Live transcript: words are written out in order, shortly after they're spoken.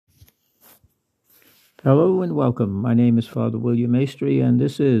Hello and welcome. My name is Father William Maestri, and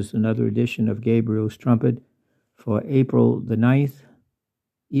this is another edition of Gabriel's Trumpet for April the 9th,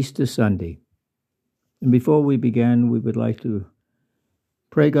 Easter Sunday. And before we begin, we would like to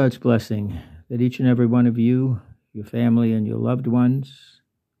pray God's blessing that each and every one of you, your family, and your loved ones,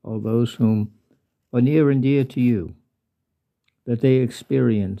 all those whom are near and dear to you, that they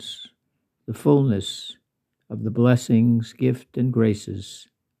experience the fullness of the blessings, gift, and graces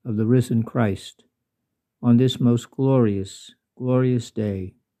of the risen Christ on this most glorious, glorious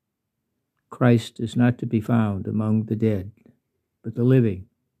day. Christ is not to be found among the dead, but the living.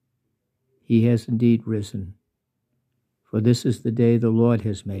 He has indeed risen. For this is the day the Lord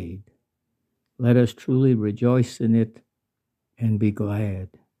has made. Let us truly rejoice in it and be glad.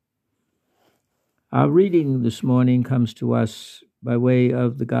 Our reading this morning comes to us by way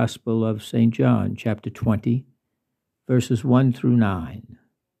of the Gospel of St. John, chapter 20, verses 1 through 9.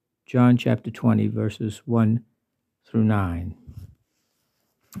 John chapter 20, verses 1 through 9.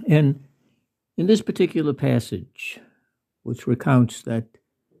 And in this particular passage, which recounts that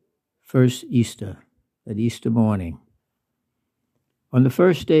first Easter, that Easter morning, on the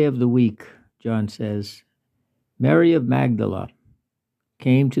first day of the week, John says, Mary of Magdala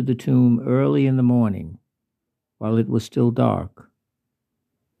came to the tomb early in the morning, while it was still dark,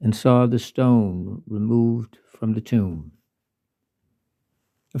 and saw the stone removed from the tomb.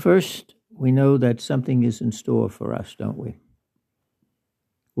 First, we know that something is in store for us, don't we?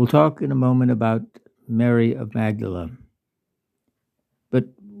 We'll talk in a moment about Mary of Magdala. But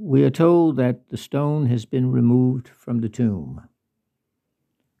we are told that the stone has been removed from the tomb.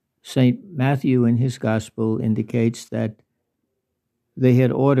 St. Matthew in his Gospel indicates that they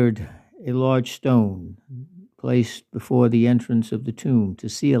had ordered a large stone placed before the entrance of the tomb to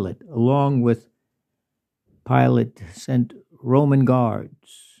seal it, along with Pilate sent Roman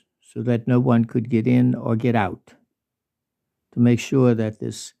guards so that no one could get in or get out, to make sure that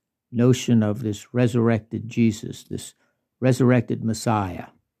this notion of this resurrected Jesus, this resurrected Messiah,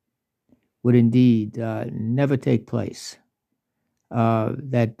 would indeed never take place,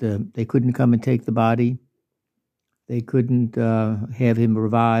 that they couldn't come and take the body, they couldn't have him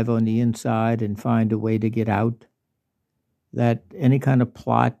revive on the inside and find a way to get out, that any kind of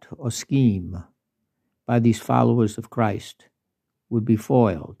plot or scheme by these followers of Christ would be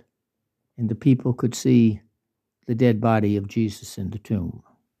foiled, and the people could see the dead body of Jesus in the tomb.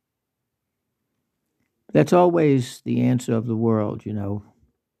 That's always the answer of the world, you know.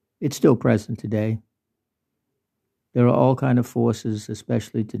 It's still present today. There are all kinds of forces,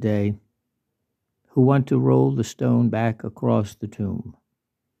 especially today, who want to roll the stone back across the tomb,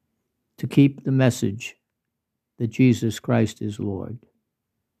 to keep the message that Jesus Christ is Lord.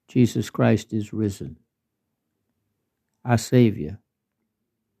 Jesus Christ is risen, our Savior,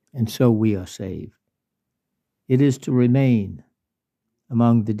 and so we are saved. It is to remain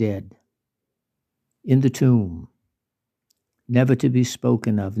among the dead, in the tomb, never to be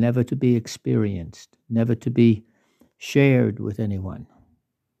spoken of, never to be experienced, never to be shared with anyone.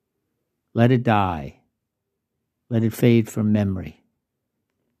 Let it die. Let it fade from memory,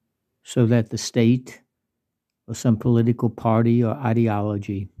 so that the state or some political party or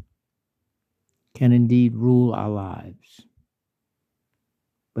ideology can indeed rule our lives.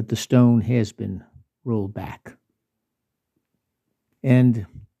 But the stone has been rolled back. And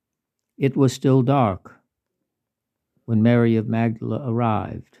it was still dark when Mary of Magdala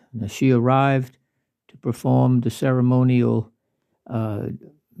arrived. Now, she arrived to perform the ceremonial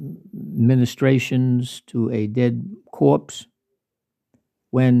ministrations to a dead corpse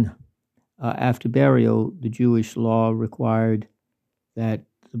when, after burial, the Jewish law required that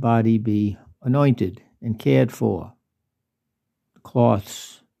the body be anointed and cared for, the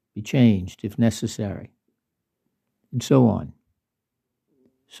cloths be changed if necessary, and so on.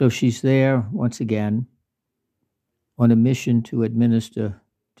 So she's there once again on a mission to administer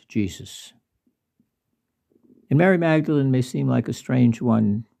to Jesus. And Mary Magdalene may seem like a strange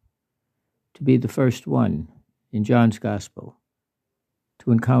one to be the first one in John's Gospel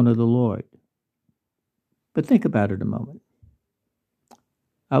to encounter the Lord. But think about it a moment.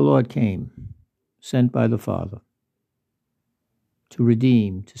 Our Lord came, sent by the Father, to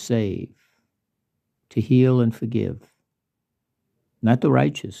redeem, to save, to heal and forgive. Not the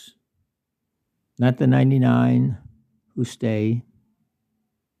righteous, not the 99 who stay,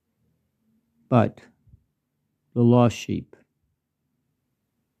 but the lost sheep,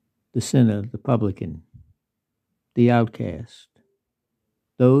 the sinner, the publican, the outcast,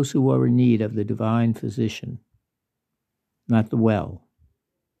 those who are in need of the divine physician, not the well,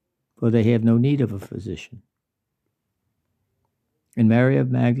 for they have no need of a physician. And Mary of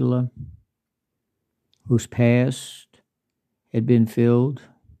Magdala whose past had been filled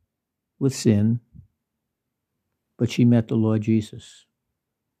with sin, but she met the Lord Jesus.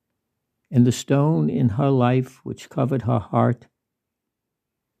 And the stone in her life which covered her heart,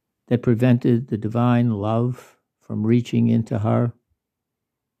 that prevented the divine love from reaching into her,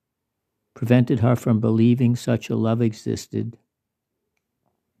 prevented her from believing such a love existed,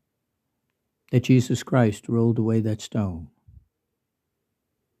 that Jesus Christ rolled away that stone.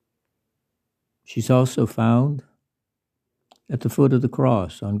 She's also found at the foot of the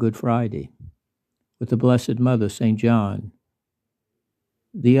cross on Good Friday with the Blessed Mother, St. John,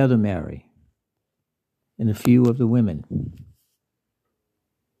 the other Mary, and a few of the women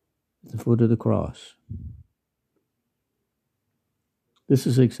at the foot of the cross. This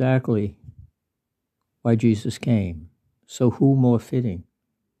is exactly why Jesus came. So who more fitting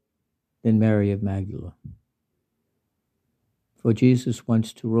than Mary of Magdala? For Jesus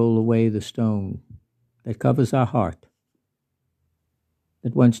wants to roll away the stone that covers our heart,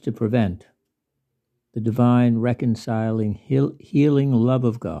 that wants to prevent the divine, reconciling, healing love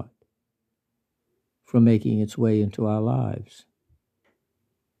of God from making its way into our lives.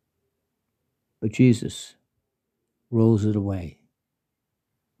 But Jesus rolls it away.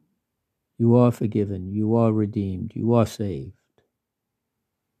 You are forgiven. You are redeemed. You are saved.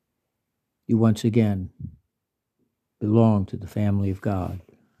 You once again belong to the family of God.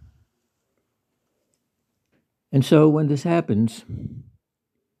 And so when this happens,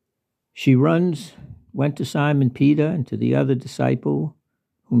 she went to Simon Peter and to the other disciple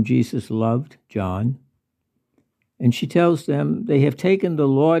whom Jesus loved, John, and she tells them, they have taken the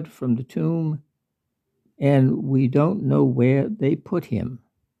Lord from the tomb, and we don't know where they put him.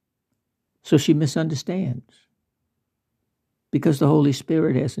 So she misunderstands, because the Holy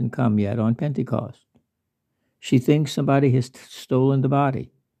Spirit hasn't come yet on Pentecost. She thinks somebody has stolen the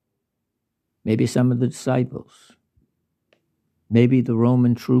body. Maybe some of the disciples. Maybe the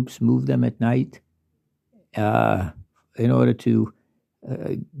Roman troops moved them at night in order to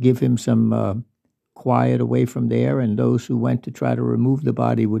give him some quiet away from there, and those who went to try to remove the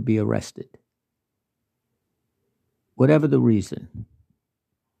body would be arrested. Whatever the reason,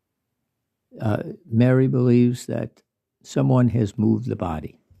 Mary believes that someone has moved the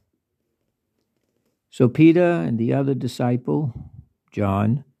body. So Peter and the other disciple,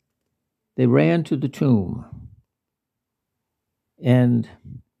 John, they ran to the tomb. And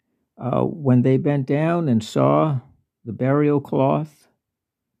when they bent down and saw the burial cloth,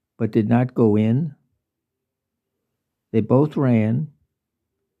 but did not go in, they both ran.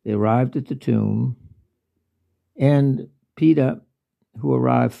 They arrived at the tomb. And Peter, who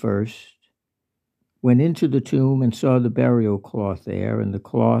arrived first, went into the tomb and saw the burial cloth there, and the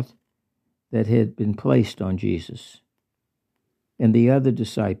cloth that had been placed on Jesus. And the other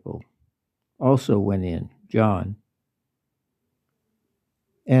disciple also went in, John.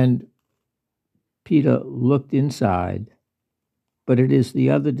 And Peter looked inside, but it is the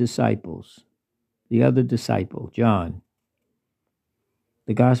other disciple, John.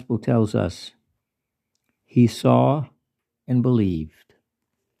 The gospel tells us he saw and believed.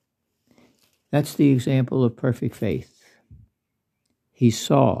 That's the example of perfect faith. He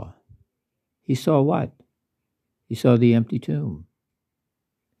saw. He saw what? He saw the empty tomb.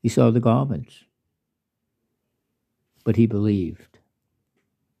 He saw the garments. But he believed.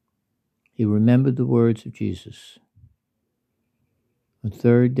 He remembered the words of Jesus. On the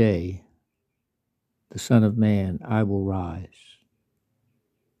third day, the Son of Man, I will rise.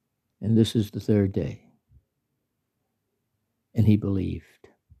 And this is the third day. And he believed.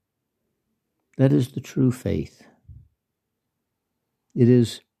 That is the true faith. It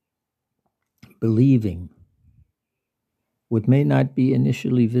is believing what may not be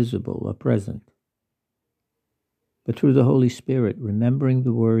initially visible or present, but through the Holy Spirit, remembering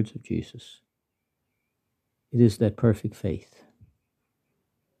the words of Jesus. It is that perfect faith.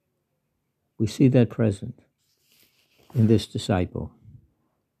 We see that present in this disciple.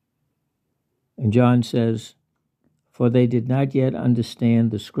 And John says, for they did not yet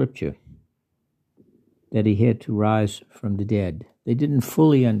understand the scripture that he had to rise from the dead. They didn't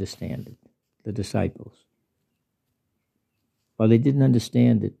fully understand it, the disciples. While they didn't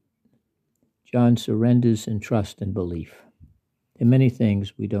understand it, John surrenders in trust and belief. There are many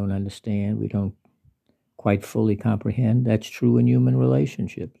things we don't understand, we don't quite fully comprehend. That's true in human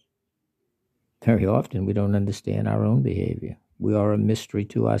relationships. Very often we don't understand our own behavior. We are a mystery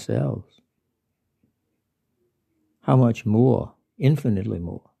to ourselves. How much more, infinitely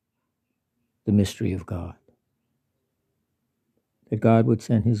more, the mystery of God. That God would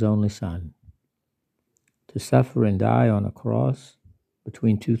send his only Son to suffer and die on a cross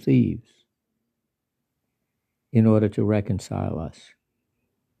between two thieves, in order to reconcile us.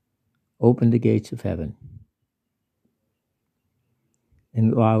 Open the gates of heaven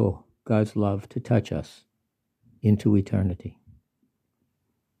and allow God's love to touch us into eternity.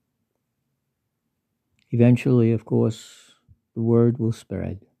 Eventually, of course, the word will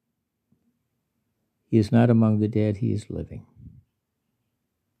spread. He is not among the dead, he is living.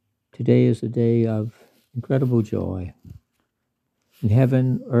 Today is a day of incredible joy in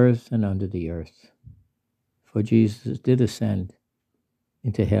heaven, earth, and under the earth. For Jesus did ascend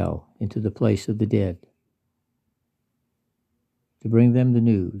into hell, into the place of the dead, to bring them the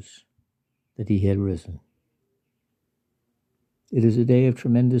news that he had risen. It is a day of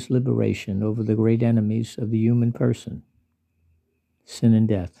tremendous liberation over the great enemies of the human person, sin and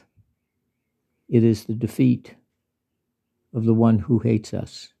death. It is the defeat of the one who hates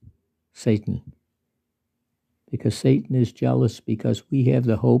us, Satan. Because Satan is jealous because we have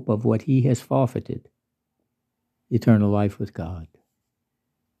the hope of what he has forfeited, eternal life with God,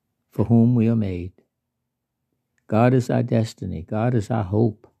 for whom we are made. God is our destiny. God is our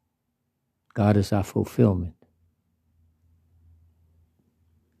hope. God is our fulfillment.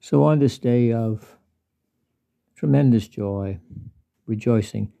 So on this day of tremendous joy,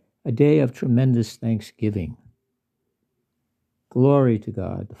 rejoicing, a day of tremendous thanksgiving, glory to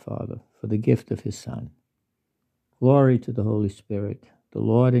God the Father for the gift of his Son. Glory to the Holy Spirit, the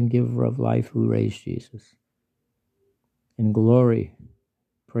Lord and giver of life who raised Jesus. And glory,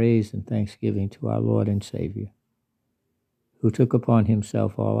 praise, and thanksgiving to our Lord and Savior, who took upon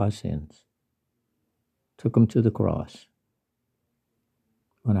himself all our sins, took them to the cross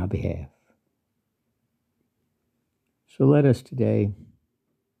on our behalf. So let us today,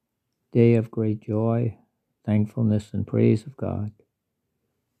 day of great joy, thankfulness, and praise of God,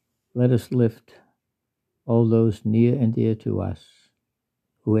 let us lift all those near and dear to us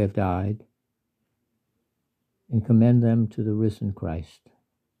who have died and commend them to the risen Christ.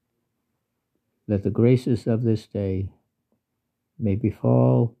 Let the graces of this day may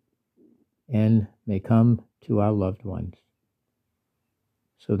befall and may come to our loved ones,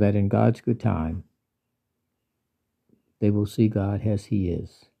 so that in God's good time they will see God as he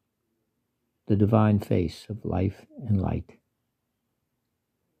is, the divine face of life and light.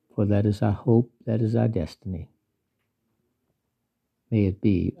 For that is our hope, that is our destiny. May it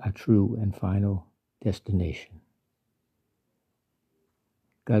be our true and final destination.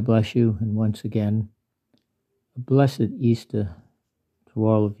 God bless you, and once again, a blessed Easter to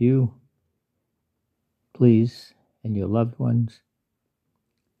all of you. Please, and your loved ones,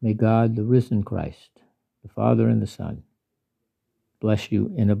 may God, the risen Christ, the Father and the Son, bless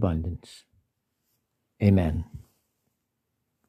you in abundance. Amen.